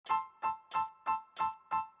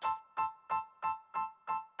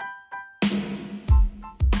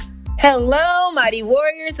Hello, mighty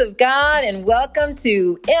warriors of God, and welcome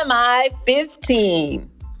to MI 15.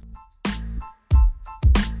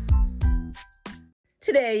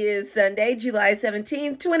 Today is Sunday, July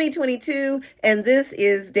 17th, 2022, and this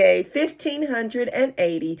is day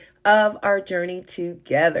 1580 of our journey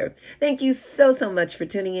together. Thank you so much for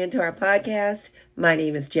tuning in to our podcast. My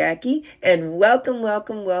name is Jackie, and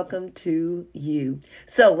welcome to you.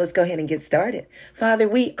 So let's go ahead and get started. Father,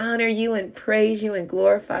 we honor you and praise you and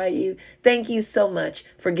glorify you. Thank you so much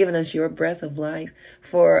for giving us your breath of life,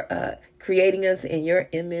 for creating us in your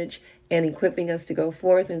image, and equipping us to go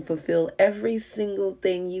forth and fulfill every single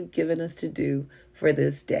thing you've given us to do for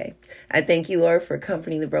this day. I thank you, Lord, for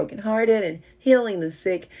comforting the brokenhearted and healing the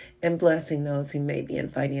sick and blessing those who may be in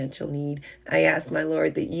financial need. I ask, my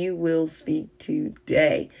Lord, that you will speak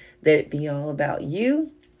today, that it be all about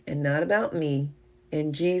you and not about me.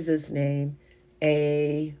 In Jesus' name,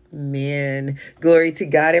 amen. Glory to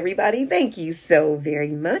God, everybody. Thank you so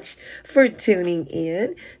very much for tuning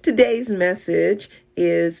in. Today's message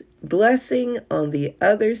is blessing on the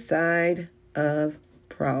other side of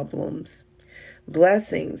problems.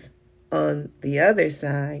 Blessings on the other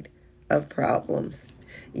side of problems.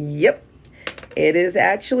 Yep, it is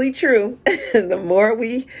actually true. The more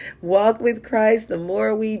we walk with Christ, the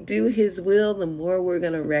more we do his will, the more we're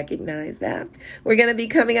going to recognize that. We're going to be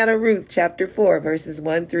coming out of Ruth chapter 4, verses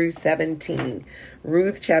 1 through 17.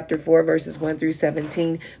 Ruth chapter 4, verses 1 through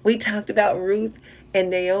 17. We talked about Ruth and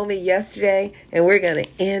Naomi yesterday, and we're going to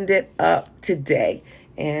end it up today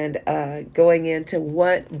and going into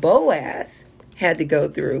what Boaz had to go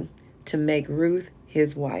through to make Ruth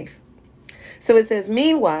his wife. So it says,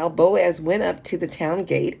 meanwhile, Boaz went up to the town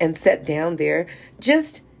gate and sat down there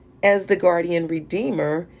just as the guardian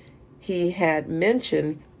redeemer he had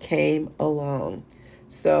mentioned came along.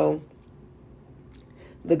 So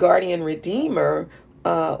the guardian redeemer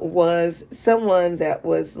was someone that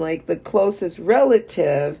was like the closest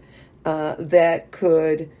relative that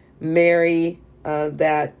could marry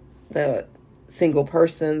the single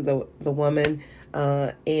person, the woman,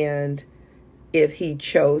 and if he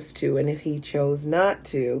chose to, and if he chose not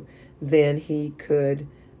to, then he could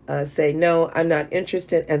say, no, I'm not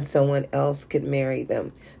interested, and someone else could marry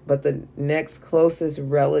them, but the next closest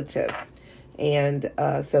relative. And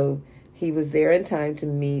so he was there in time to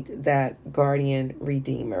meet that guardian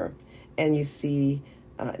redeemer. And you see,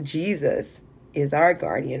 Jesus is our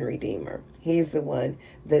guardian redeemer. He's the one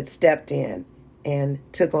that stepped in and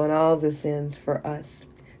took on all the sins for us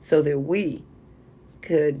so that we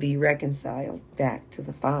could be reconciled back to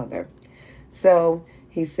the Father. So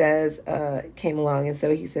he says, came along, and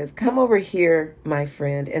so he says, come over here, my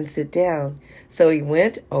friend, and sit down. So he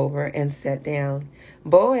went over and sat down.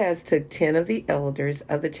 Boaz took 10 of the elders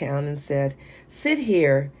of the town and said, sit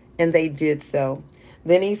here, and they did so.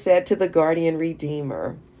 Then he said to the guardian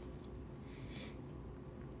redeemer,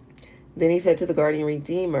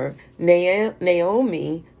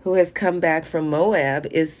 Naomi, who has come back from Moab,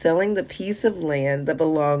 is selling the piece of land that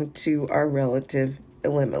belonged to our relative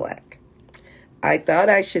Elimelech. I thought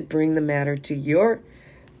I should bring the matter to your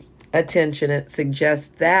attention and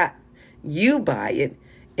suggest that you buy it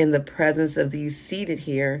in the presence of these seated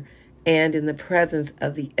here and in the presence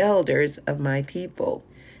of the elders of my people.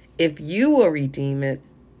 If you will redeem it,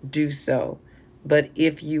 do so. But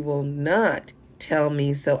if you will not, tell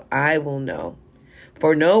me so I will know.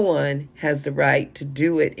 For no one has the right to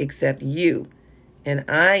do it except you, and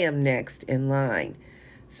I am next in line.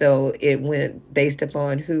 So it went based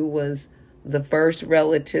upon who was the first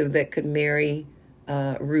relative that could marry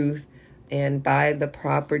Ruth and buy the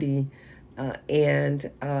property. And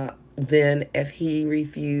then if he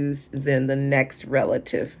refused, then the next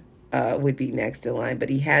relative would be next in line. But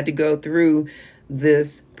he had to go through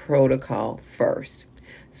this protocol first.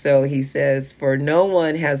 So he says, for no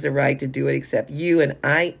one has the right to do it except you, and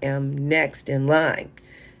I am next in line.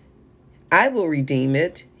 I will redeem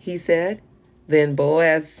it, he said. Then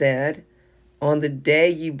Boaz said, on the day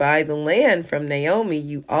you buy the land from Naomi,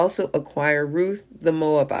 you also acquire Ruth the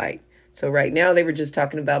Moabite. So right now they were just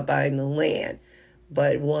talking about buying the land.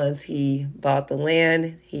 But once he bought the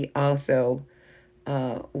land, he also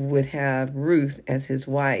would have Ruth as his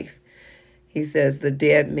wife. He says the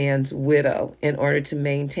dead man's widow, in order to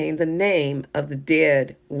maintain the name of the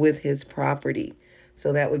dead with his property.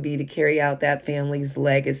 So that would be to carry out that family's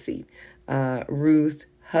legacy. Ruth's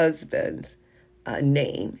husband's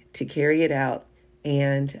name, to carry it out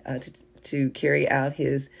and to carry out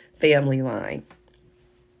his family line.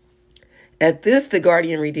 At this, the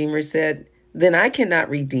guardian redeemer said, then I cannot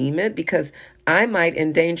redeem it because I might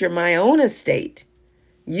endanger my own estate.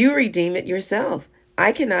 You redeem it yourself.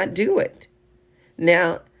 I cannot do it.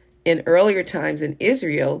 Now, in earlier times in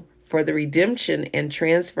Israel, for the redemption and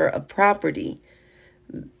transfer of property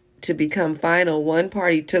to become final, one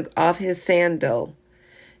party took off his sandal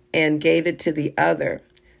and gave it to the other.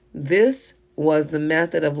 This was the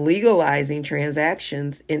method of legalizing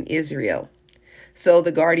transactions in Israel. So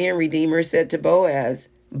the guardian redeemer said to Boaz,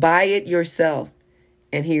 "Buy it yourself."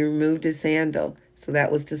 And he removed his sandal. So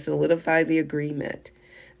that was to solidify the agreement.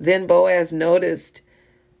 Then Boaz announced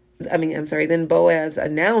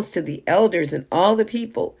to the elders and all the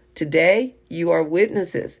people, "Today you are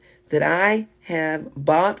witnesses that I have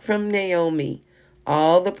bought from Naomi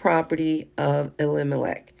all the property of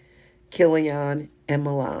Elimelech, Chilion, and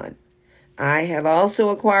Mahlon. I have also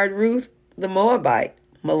acquired Ruth the Moabite,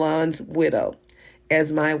 Mahlon's widow,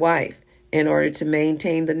 as my wife, in order to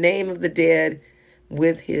maintain the name of the dead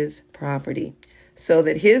with his property, so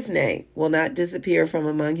that his name will not disappear from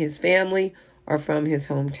among his family or from his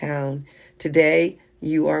hometown. Today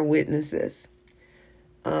you are witnesses."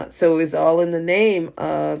 So it was all in the name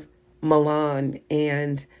of Mahlon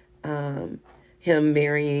and him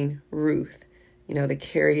marrying Ruth, to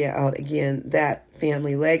carry out, again, that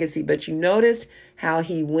family legacy. But you noticed how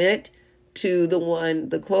he went to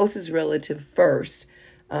the closest relative first.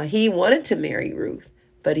 He wanted to marry Ruth,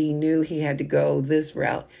 but he knew he had to go this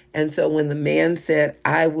route. And so when the man said,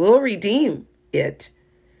 "I will redeem it,"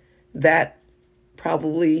 that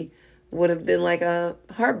probably would have been like a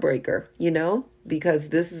heartbreaker, because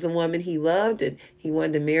this is a woman he loved and he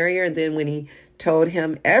wanted to marry her. And then when he told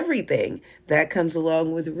him everything that comes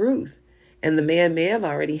along with Ruth, and the man may have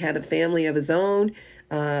already had a family of his own,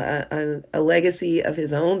 a legacy of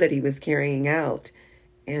his own that he was carrying out.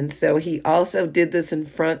 And so he also did this in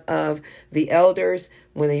front of the elders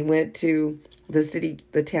when they went to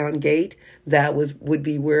the town gate. That would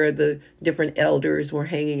be where the different elders were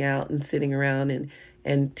hanging out and sitting around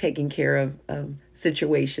and taking care of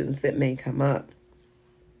situations that may come up.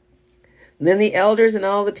 Then the elders and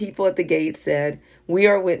all the people at the gate said, "We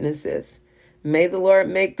are witnesses. May the Lord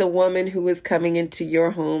make the woman who is coming into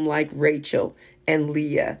your home like Rachel and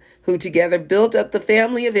Leah, who together built up the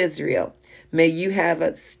family of Israel. May you have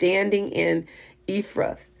a standing in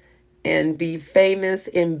Ephrath and be famous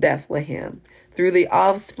in Bethlehem. Through the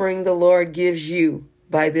offspring the Lord gives you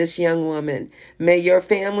by this young woman, may your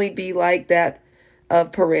family be like that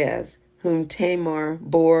of Perez, whom Tamar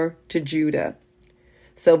bore to Judah."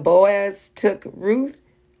 So Boaz took Ruth,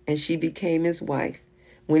 and she became his wife.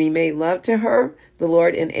 When he made love to her, the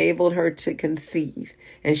Lord enabled her to conceive,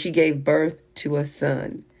 and she gave birth to a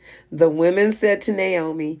son. The women said to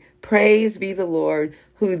Naomi, "Praise be the Lord,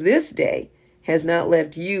 who this day has not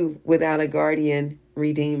left you without a guardian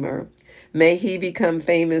redeemer. May he become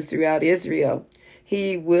famous throughout Israel.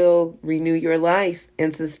 He will renew your life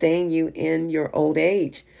and sustain you in your old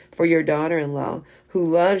age. For your daughter-in-law, who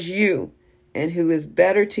loves you and who is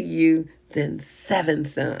better to you than 7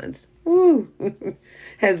 sons,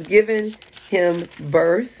 has given him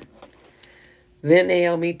birth." Then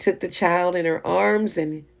Naomi took the child in her arms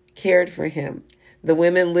and cared for him. The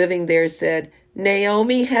women living there said,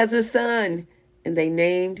 "Naomi has a son," and they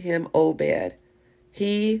named him Obed.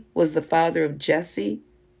 He was the father of Jesse,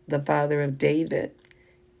 the father of David.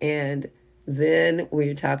 And then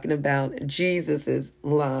we're talking about Jesus's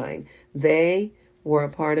line. They were a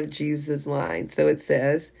part of Jesus' line. So it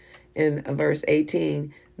says in verse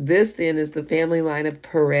 18, "This then is the family line of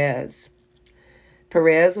Perez.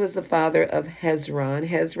 Perez was the father of Hezron,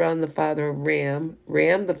 Hezron the father of Ram,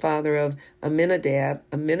 Ram the father of Amminadab,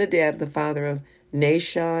 Amminadab the father of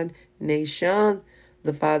Nahshon, Nahshon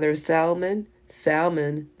the father of Salmon,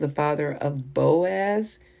 Salmon the father of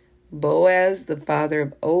Boaz, Boaz the father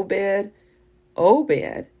of Obed,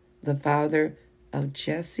 Obed the father of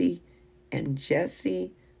Jesse, and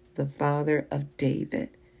Jesse the father of David."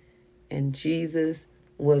 And Jesus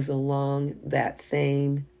was along that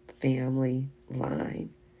same family line.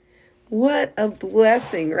 What a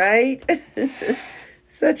blessing, right?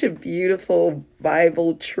 Such a beautiful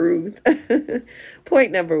Bible truth.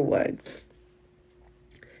 Point number 1.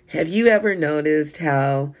 Have you ever noticed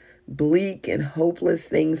how bleak and hopeless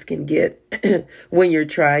things can get when you're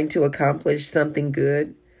trying to accomplish something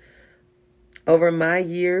good? Over my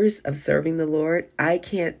years of serving the Lord, I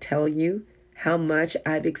can't tell you how much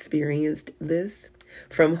I've experienced this,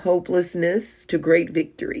 from hopelessness to great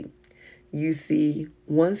victory. You see,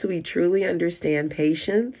 once we truly understand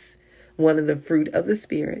patience, one of the fruit of the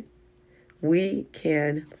Spirit, we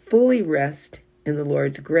can fully rest in the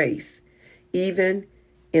Lord's grace, even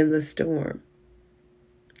in the storm.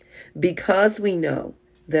 Because we know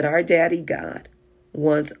that our Daddy God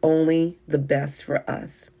wants only the best for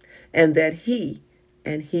us, and that He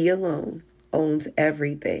and He alone owns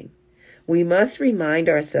everything. We must remind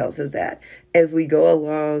ourselves of that as we go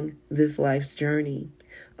along this life's journey.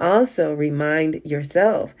 Also, remind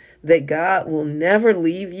yourself that God will never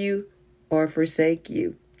leave you or forsake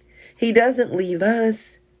you. He doesn't leave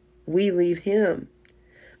us, we leave him.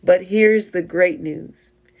 But here's the great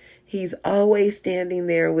news. He's always standing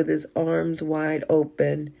there with his arms wide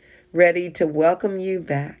open, ready to welcome you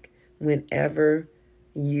back whenever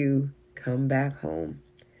you come back home.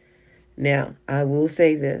 Now, I will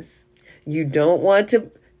say this. You don't want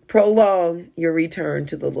to prolong your return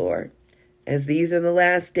to the Lord, as these are the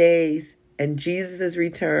last days and Jesus'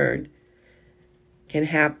 return can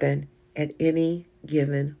happen at any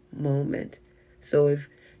given moment. So if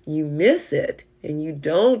you miss it and you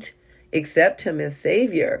don't accept him as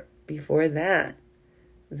Savior before that,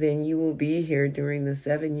 then you will be here during the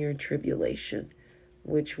 7-year tribulation,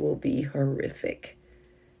 which will be horrific.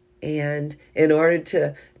 And in order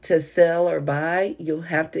to sell or buy, you'll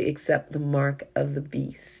have to accept the mark of the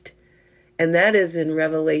beast. And that is in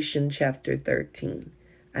Revelation chapter 13.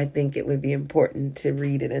 I think it would be important to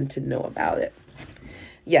read it and to know about it.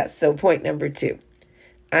 Yes, so point number 2.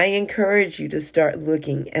 I encourage you to start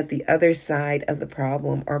looking at the other side of the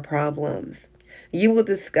problem or problems. You will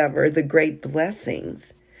discover the great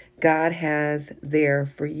blessings God has there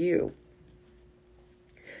for you.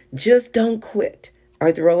 Just don't quit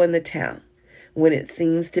or throw in the towel when it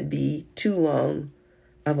seems to be too long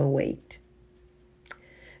of a wait.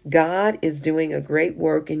 God is doing a great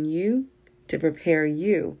work in you to prepare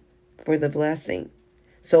you for the blessing.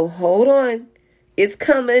 So hold on. It's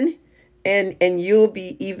coming, and you'll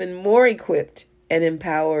be even more equipped and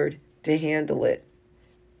empowered to handle it.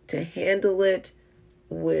 To handle it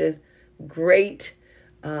with great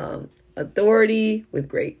authority, with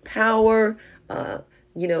great power,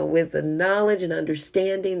 with the knowledge and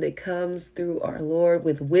understanding that comes through our Lord,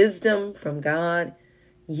 with wisdom from God.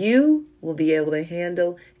 You will be able to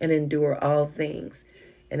handle and endure all things.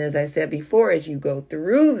 And as I said before, as you go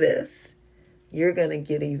through this, you're going to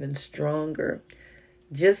get even stronger.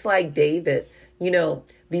 Just like David,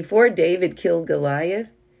 before David killed Goliath,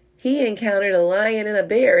 he encountered a lion and a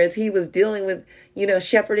bear as he was dealing with,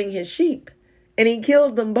 shepherding his sheep. And he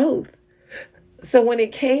killed them both. So when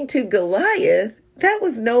it came to Goliath, that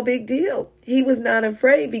was no big deal. He was not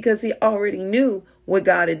afraid because he already knew what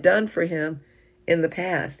God had done for him in the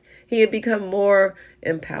past. He had become more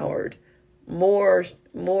empowered,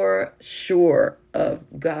 more sure of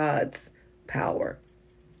God's power,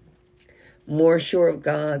 more sure of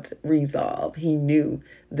God's resolve. He knew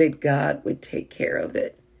that God would take care of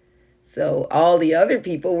it. So all the other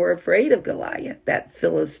people were afraid of Goliath, that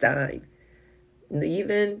Philistine,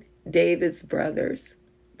 even David's brothers,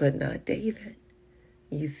 but not David.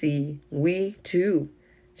 You see, we too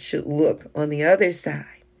should look on the other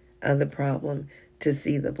side of the problem to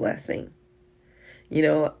see the blessing.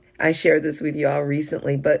 I shared this with y'all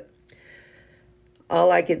recently, but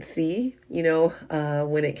all I could see,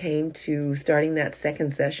 when it came to starting that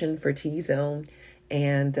second session for T-Zone,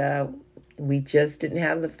 and we just didn't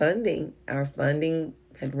have the funding. Our funding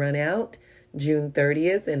had run out June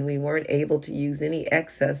 30th, and we weren't able to use any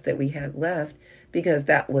excess that we had left because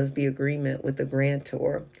that was the agreement with the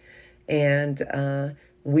grantor. And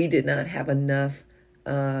we did not have enough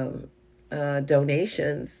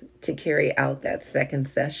donations to carry out that second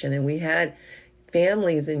session. And we had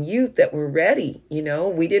families and youth that were ready.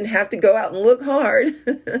 We didn't have to go out and look hard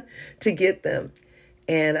to get them.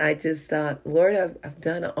 And I just thought, Lord, I've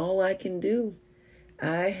done all I can do.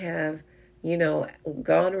 I have,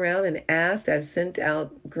 gone around and asked. I've sent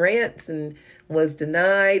out grants and was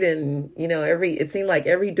denied. And, it seemed like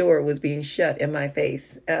every door was being shut in my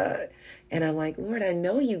face. And I'm like, Lord, I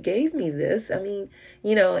know you gave me this. I mean,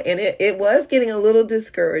 and it was getting a little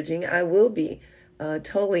discouraging. I will be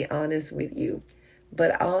totally honest with you.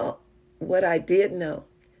 But what I did know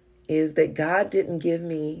is that God didn't give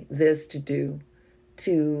me this to do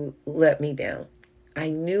to let me down. I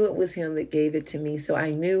knew it was him that gave it to me, so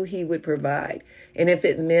I knew he would provide. And if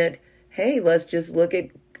it meant, hey, let's just look at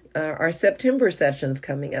our September sessions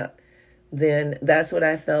coming up, then that's what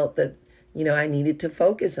I felt that, I needed to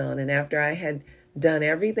focus on. And after I had done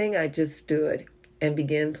everything, I just stood and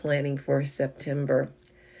began planning for September.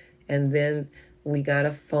 And then we got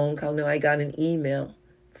a phone call. No, I got an email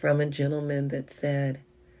from a gentleman that said,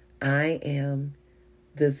 I am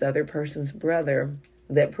this other person's brother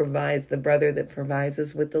that provides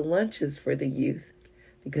us with the lunches for the youth.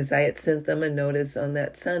 Because I had sent them a notice on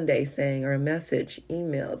that Sunday saying, or a message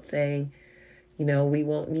emailed saying, we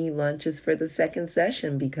won't need lunches for the second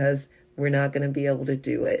session because we're not going to be able to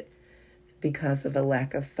do it because of a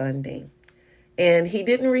lack of funding. And he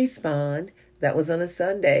didn't respond. That was on a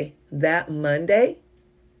Sunday. That Monday,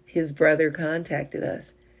 his brother contacted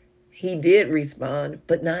us. He did respond,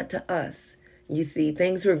 but not to us. You see,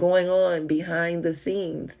 things were going on behind the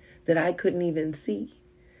scenes that I couldn't even see.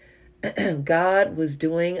 God was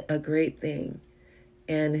doing a great thing.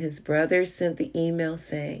 And his brother sent the email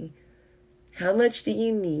saying, how much do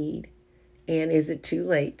you need? And is it too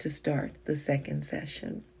late to start the second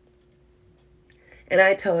session? And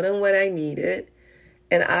I told him what I needed.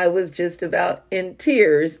 And I was just about in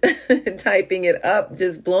tears typing it up,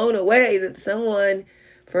 just blown away that someone,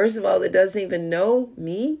 first of all, that doesn't even know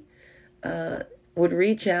me, would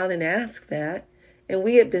reach out and ask that. And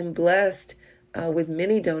we had been blessed with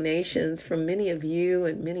many donations from many of you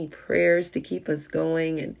and many prayers to keep us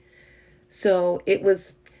going. And so it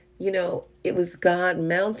was, it was God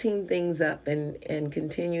mounting things up and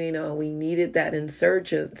continuing on. We needed that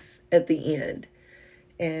insurgence at the end.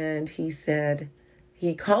 And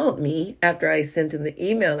he called me after I sent him the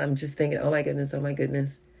email. And I'm just thinking, oh my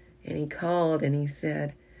goodness. And he called and he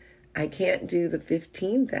said, I can't do the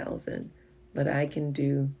 15,000, but I can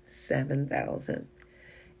do 7,000.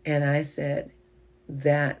 And I said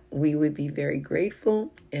that we would be very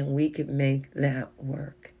grateful and we could make that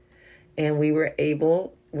work. And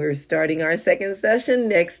we're starting our second session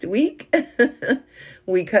next week.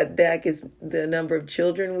 We cut back the number of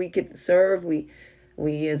children we could serve. We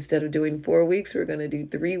instead of doing 4 weeks, we're going to do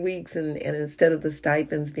 3 weeks. And instead of the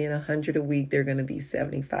stipends being 100 a week, they're going to be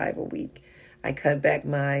 75 a week. I cut back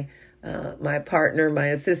my partner, my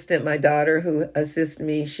assistant, my daughter who assists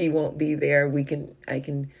me. She won't be there. I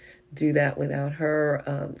can do that without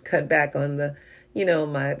her. Cut back on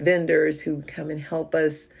my vendors who come and help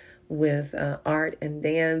us with art and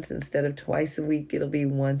dance. Instead of twice a week, it'll be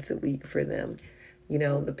once a week for them.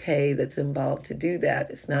 The pay that's involved to do that.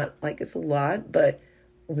 It's not like it's a lot, but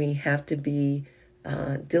we have to be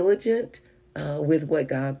diligent with what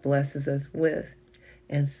God blesses us with.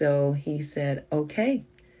 And so he said, okay,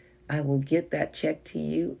 I will get that check to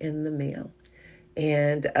you in the mail.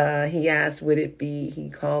 And he asked,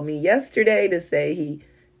 he called me yesterday to say he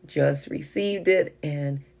just received it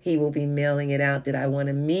and he will be mailing it out. Did I want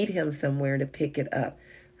to meet him somewhere to pick it up?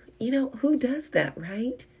 Who does that,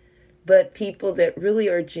 right? But people that really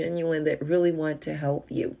are genuine, that really want to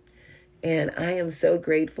help you. And I am so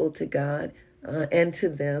grateful to God and to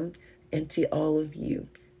them and to all of you.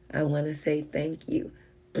 I want to say thank you.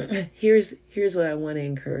 Here's what I want to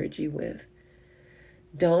encourage you with.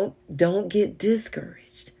 Don't get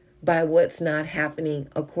discouraged by what's not happening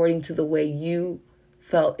according to the way you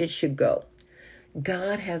felt it should go.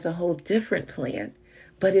 God has a whole different plan,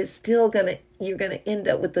 but it's still you're going to end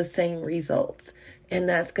up with the same results. And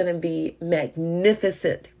that's going to be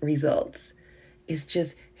magnificent results. It's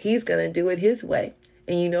just, he's going to do it his way.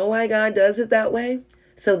 And you know why God does it that way?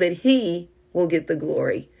 So that he will get the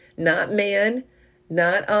glory. Not man,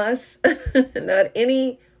 not us, not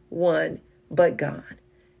anyone, but God.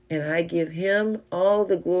 And I give him all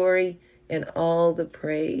the glory and all the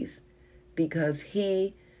praise because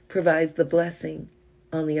he provides the blessing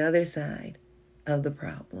on the other side of the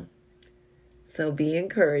problem. So be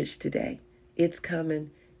encouraged today. It's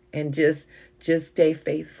coming, and just stay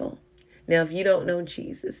faithful. Now, if you don't know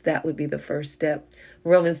Jesus, that would be the first step.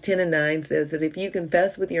 Romans 10:9 says that if you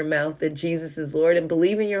confess with your mouth that Jesus is Lord and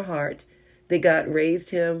believe in your heart that God raised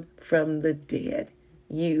him from the dead,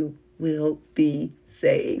 you will be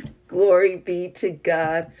saved. Glory be to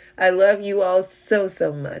God. I love you all so,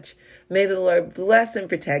 so much. May the Lord bless and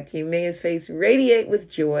protect you. May his face radiate with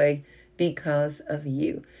joy because of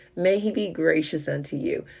you. May he be gracious unto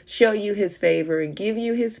you, show you his favor, and give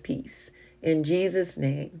you his peace. In Jesus'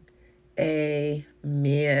 name,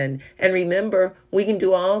 amen. And remember, we can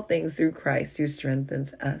do all things through Christ who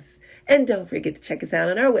strengthens us. And don't forget to check us out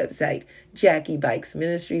on our website,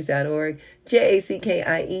 JackieBikesMinistries.org,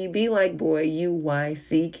 JACKIE, be like boy,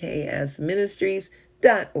 UYCKS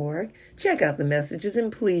Ministries.org. Check out the messages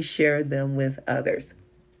and please share them with others.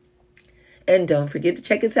 And don't forget to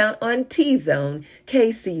check us out on tzonekc.org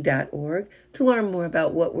to learn more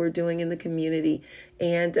about what we're doing in the community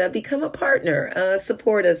and become a partner.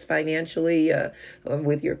 Support us financially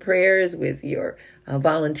with your prayers, with your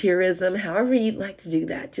volunteerism, however you'd like to do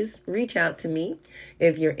that. Just reach out to me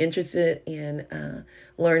if you're interested in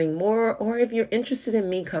learning more, or if you're interested in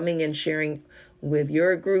me coming and sharing with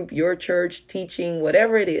your group, your church, teaching,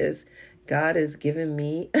 whatever it is. God has given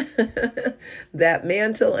me that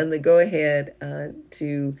mantle and the go ahead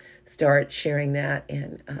to start sharing that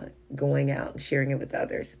and going out and sharing it with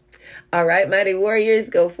others. All right, mighty warriors,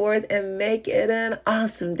 go forth and make it an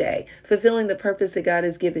awesome day, fulfilling the purpose that God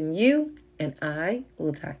has given you. And I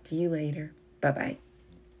will talk to you later. Bye-bye.